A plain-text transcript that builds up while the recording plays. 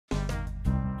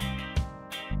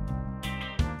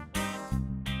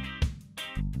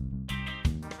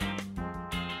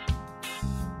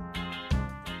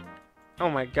Oh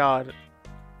my god.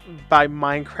 By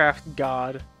Minecraft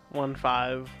God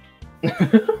 1.5.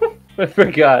 I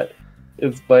forgot.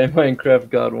 It's by Minecraft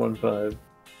God 1.5.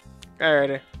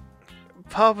 Alrighty.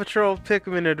 Paw Patrol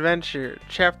Pikmin Adventure,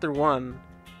 Chapter 1.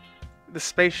 The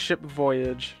Spaceship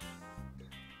Voyage.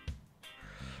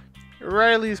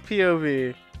 Riley's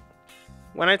POV.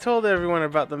 When I told everyone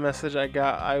about the message I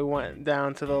got, I went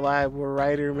down to the lab where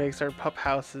Ryder makes our pup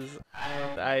houses,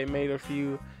 and I made a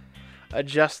few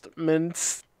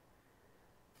adjustments.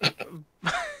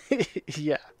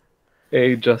 Yeah.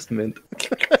 Adjustment.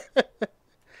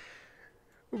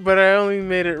 But I only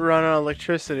made it run on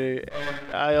electricity,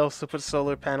 and I also put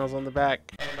solar panels on the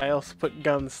back, and I also put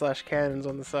guns/cannons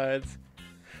on the sides.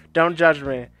 Don't judge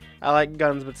me. I like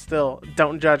guns, but still,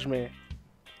 don't judge me.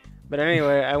 But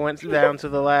anyway, I went down to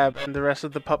the lab, and the rest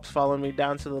of the pups followed me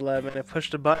down to the lab, and I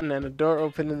pushed a button, and a door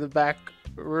opened in the back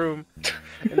room,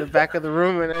 in the back of the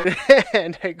room,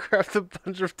 and I grabbed a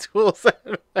bunch of tools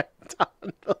and went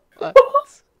down the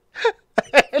labs.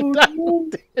 And I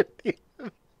did.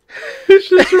 It's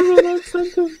just a that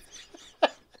sentence.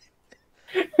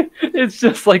 It's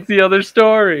just like the other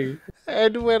story.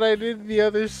 And when I did, the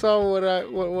others saw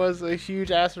what was a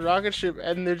huge ass rocket ship,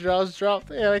 and their jaws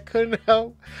dropped, and I couldn't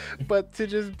help but to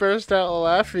just burst out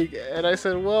laughing. And I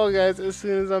said, "Well, guys, as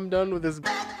soon as I'm done with this,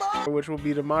 which will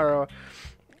be tomorrow,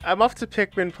 I'm off to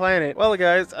Pikmin Planet." Well,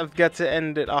 guys, I've got to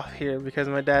end it off here because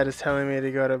my dad is telling me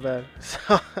to go to bed.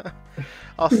 So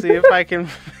I'll see if I can.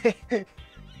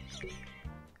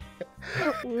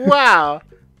 Wow,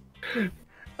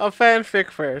 a fanfic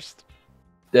first.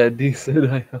 Daddy said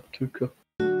I have to go.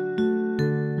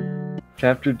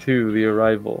 Chapter 2, The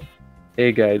Arrival.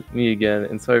 Hey guys, me again,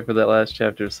 and sorry for that last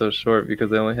chapter so short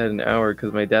because I only had an hour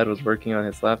because my dad was working on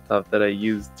his laptop that I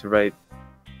used to write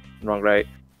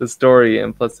the story,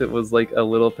 and plus it was like a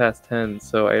little past 10,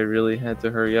 so I really had to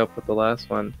hurry up with the last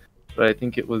one, but I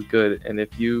think it was good, and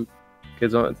if you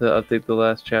guys want to update the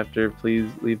last chapter, please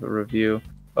leave a review.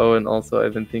 Oh, and also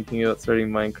I've been thinking about starting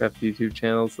Minecraft YouTube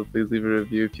channel, so please leave a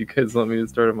review if you guys want me to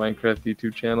start a Minecraft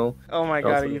YouTube channel. Oh my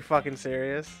god, Also, are you fucking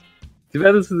serious? too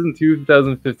bad this is in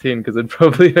 2015, because I'd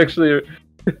probably actually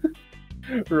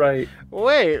right.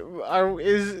 Wait,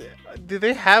 do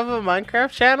they have a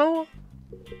Minecraft channel?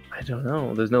 I don't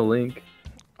know. There's no link.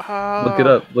 Oh. Look it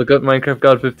up. Look up Minecraft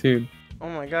God 15. Oh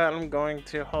my god, I'm going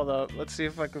to. Hold up. Let's see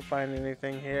if I can find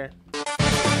anything here.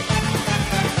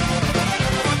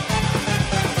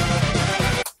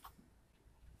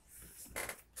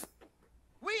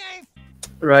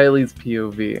 Riley's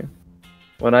POV.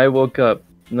 When I woke up,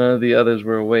 none of the others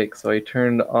were awake, so I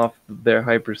turned off their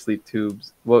hypersleep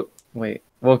tubes. Woke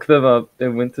them up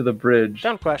and went to the bridge.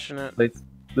 Don't question it.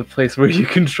 The place where you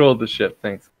control the ship,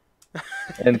 thanks.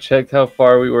 And checked how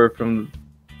far we were from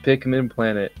Pikmin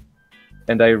Planet.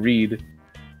 And I read,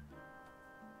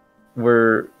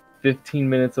 we're 15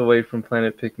 minutes away from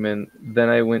Planet Pikmin. Then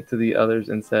I went to the others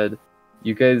and said,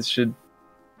 you guys should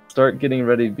start getting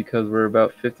ready because we're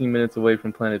about 15 minutes away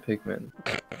from Planet Pikmin.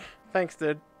 Thanks,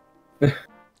 dude.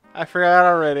 I forgot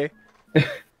already.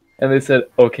 And they said,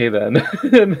 okay then.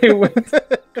 And they went.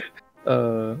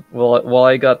 While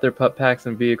I got their pup packs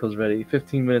and vehicles ready,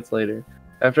 15 minutes later.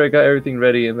 After I got everything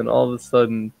ready, and then all of a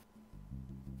sudden...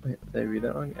 Wait, did I read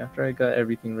that wrong? After I got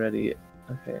everything ready,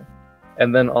 okay.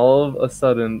 And then all of a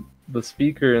sudden, the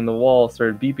speaker in the wall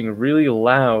started beeping really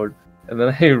loud, and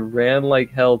then I ran like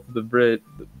hell to the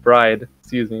bride,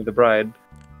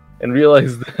 and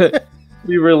realized that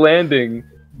we were landing,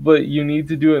 but you need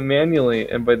to do it manually,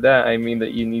 and by that I mean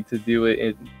that you need to do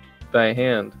it by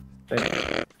hand.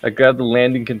 I grabbed the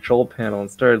landing control panel and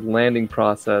started landing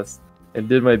process, and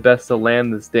did my best to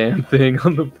land this damn thing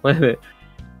on the planet,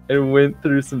 and went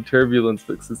through some turbulence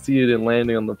but succeeded in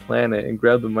landing on the planet, and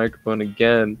grabbed the microphone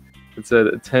again and said,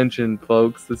 attention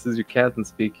folks, this is your captain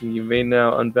speaking, you may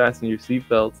now unfasten your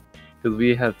seatbelts because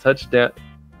we have touched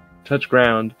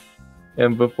ground,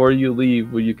 and before you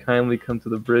leave, will you kindly come to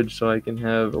the bridge so I can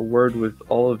have a word with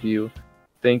all of you.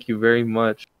 Thank you very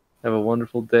much. Have a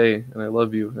wonderful day, and I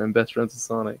love you, and I'm best friends with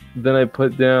Sonic. Then I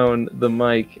put down the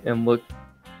mic and looked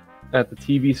at the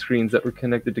TV screens that were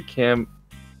connected to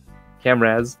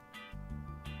cameras.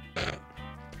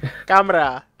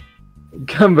 Camera.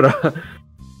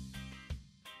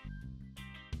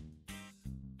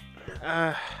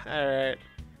 Alright.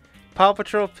 Paw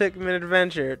Patrol Pikmin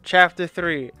Adventure, Chapter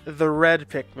 3, The Red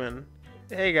Pikmin.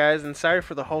 Hey guys, and sorry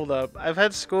for the hold up. I've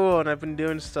had school and I've been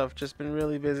doing stuff, just been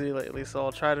really busy lately, so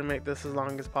I'll try to make this as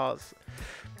long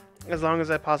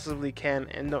as I possibly can,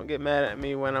 and don't get mad at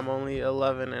me when I'm only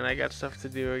 11 and I got stuff to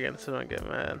do again, so don't get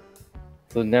mad.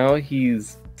 So now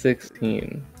he's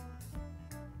 16.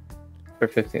 Or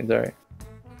 15, sorry.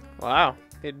 Wow.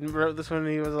 He wrote this when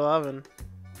he was 11.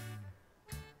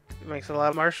 It makes a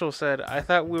lot. Marshall said, I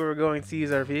thought we were going to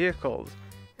use our vehicles.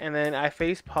 And then I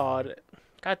facepawed.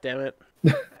 God damn it.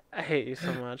 I hate you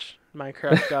so much.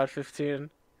 Minecraft God 15.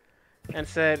 And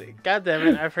said, God damn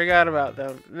it, I forgot about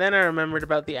them. Then I remembered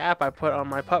about the app I put on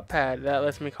my pup pad that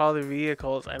lets me call the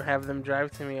vehicles and have them drive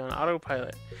to me on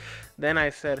autopilot. Then I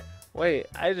said, wait,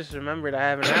 I just remembered I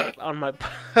have an app on my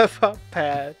pup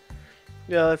pad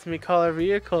that lets me call our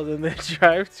vehicles and they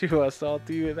drive to us. So I'll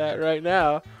do that right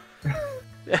now.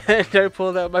 And I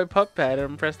pulled out my pup pad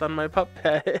and pressed on my pup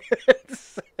pad.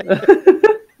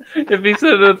 If he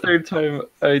said it a third time,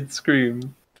 I'd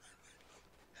scream.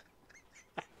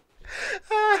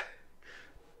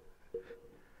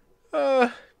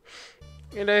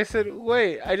 And I said,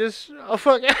 wait, oh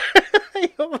fuck,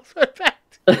 I almost went back.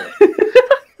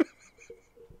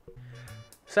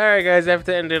 Sorry guys, I have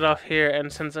to end it off here,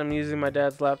 and since I'm using my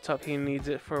dad's laptop, he needs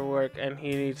it for work, and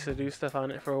he needs to do stuff on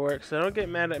it for work, so don't get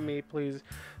mad at me, please,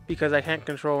 because I can't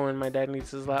control when my dad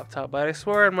needs his laptop, but I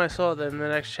swear on my soul that the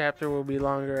next chapter will be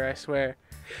longer, I swear.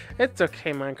 It's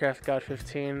okay, Minecraft God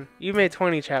 15. You made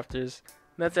 20 chapters.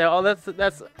 That's all.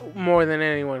 That's more than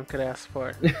anyone could ask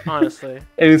for, honestly.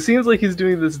 And it seems like he's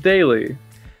doing this daily.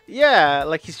 Yeah,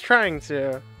 like he's trying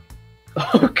to.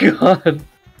 Oh god.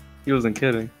 He wasn't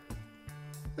kidding.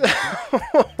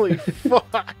 Holy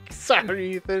fuck.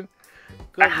 Sorry, Ethan.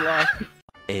 Good luck.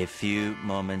 A few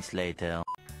moments later.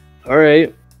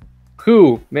 Alright.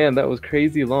 Whew, man, that was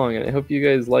crazy long, and I hope you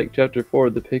guys liked Chapter 4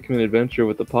 of the Pikmin Adventure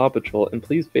with the Paw Patrol, and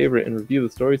please favorite and review the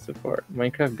story so far.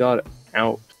 Minecraft got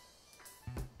out.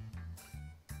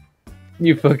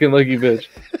 You fucking lucky bitch.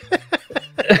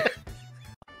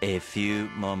 A few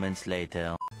moments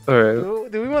later.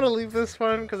 Alright. Do we want to leave this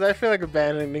one? Because I feel like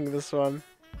abandoning this one.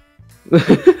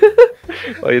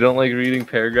 Oh, you don't like reading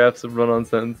paragraphs of run-on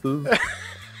sentences?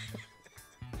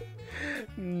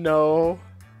 No.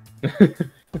 Okay,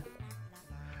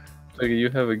 you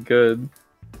have a good.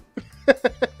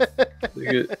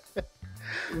 Like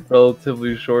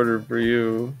relatively shorter for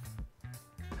you.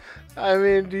 I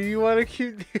mean, do you want to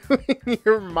keep doing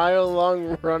your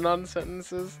mile-long run-on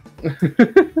sentences?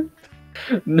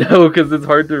 No, because it's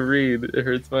hard to read. It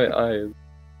hurts my eyes.